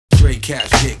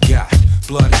cats get got.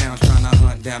 Bloodhounds trying to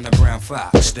hunt down the brown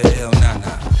fox, the ill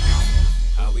nana.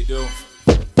 How we do?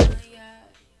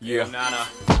 Yeah. Nana.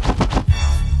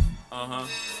 Come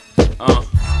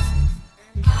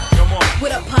on.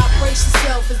 With a pop, brace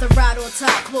yourself as the ride on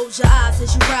top. Close your eyes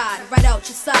as you ride, right out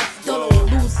your sight. Don't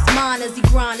lose his mind as he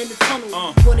grind in the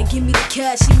tunnel. Wanna give me the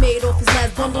cash he made off his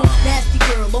last bundle? Nasty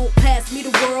girl, won't pass me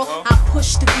the world. I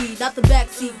push the beat, not the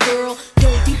backseat girl.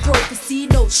 Don't deep throat the C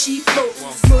note, she floats.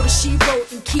 Murder she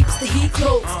wrote and keeps the heat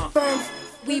close. Firm.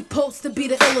 We post to be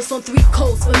the illest on 3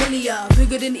 coasts. Familiar,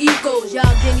 bigger than egos. Y'all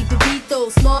didn't need to beat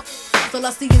those smart. All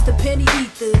I see is the penny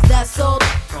ethers. That's all.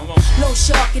 No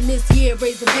shark in this year,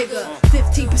 raise the vigor.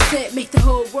 15% make the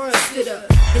whole world sit up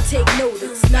and take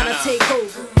notice. Not a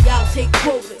takeover. Y'all take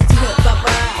quotas.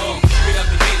 Bye-bye. Straight up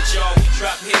the gate, y'all. We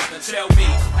drop hits. Now tell me,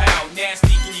 how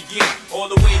nasty can you get? All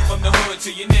the way from the hood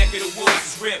to your neck of the woods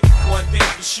is ripped. One thing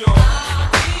for sure.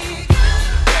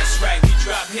 That's right, we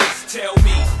drop hits. Tell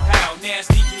me, how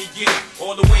nasty can you get?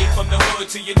 All the way from the hood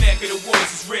to your neck of the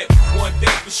woods is ripped. One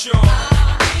thing for sure.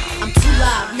 I'm too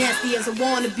loud, nasty as I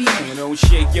wanna be. You don't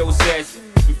shake your ass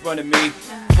in front of me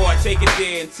before I take it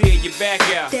there and tear your back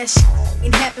out. That shit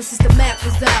ain't happened since the map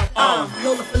was out.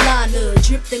 Lola Falana,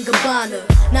 dripped in Gabbana,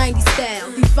 90s style,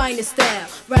 the finest style.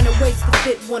 Round the waist to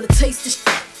fit, wanna taste the shit.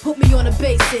 Put me on a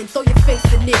bass and throw your face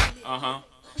in it.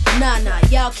 Nah,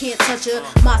 y'all can't touch her.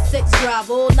 My sex drive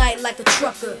all night like a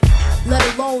trucker. Let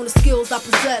alone the skills I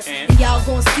possess. And y'all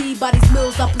gon' see by these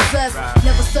mills I possess.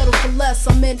 Never settle for less,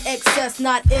 I'm in excess,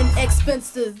 not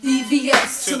inexpensive.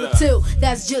 VVS to the tilt,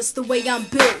 that's just the way I'm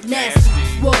built. Nasty,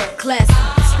 world classy,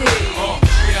 still.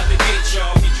 Straight out the gate,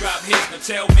 y'all, we drop hits. Now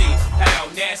tell me, how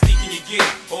nasty can you get?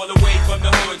 All the way from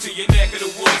the hood to your neck of the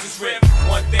woods is ripped.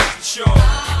 One thing for sure.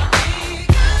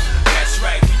 That's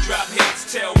right, we drop hits.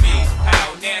 Tell me,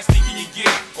 how nasty can you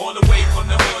get? All the way from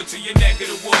the hood to your neck of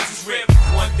the woods is ripped.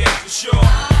 One thing for sure.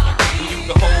 You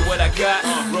can hold what I got,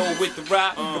 roll with the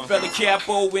rock. The fella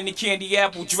capo when the candy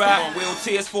apple drop. Will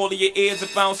tears fall in your ears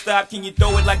if I don't stop? Can you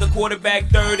throw it like a quarterback,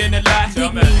 third in the lot?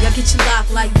 Dig me, I get you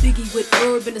locked like Biggie with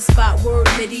herb in the spot. Word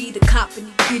Mitty, the cop in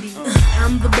the giddy.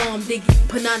 I'm the bomb diggy,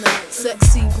 banana,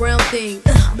 sexy brown thing.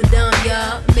 Madame,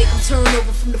 y'all, make them turn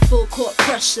over from the full court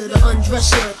pressure. The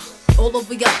undresser, all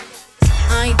over y'all.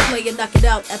 I ain't playing, knock it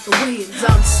out at the weigh-ins.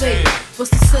 I'm saying,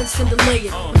 what's the sense in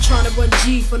delaying? I'm trying to run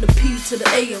G from the P to the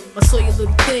AM. I saw your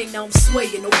little thing, now I'm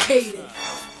swaying, okay then.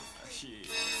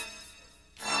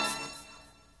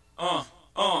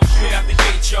 Straight out the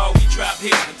gate, y'all, we drop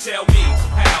hits. And tell me,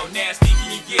 how nasty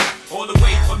can you get? All the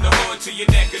way from the hood to your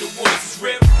neck of the woods is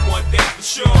ripped. One thing for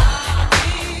sure.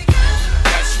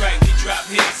 That's right, we drop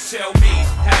hits. Tell me,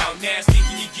 how nasty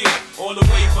can you get? All the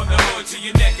way from the hood to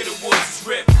your neck of the woods is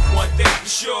ripped. One thing for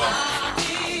sure.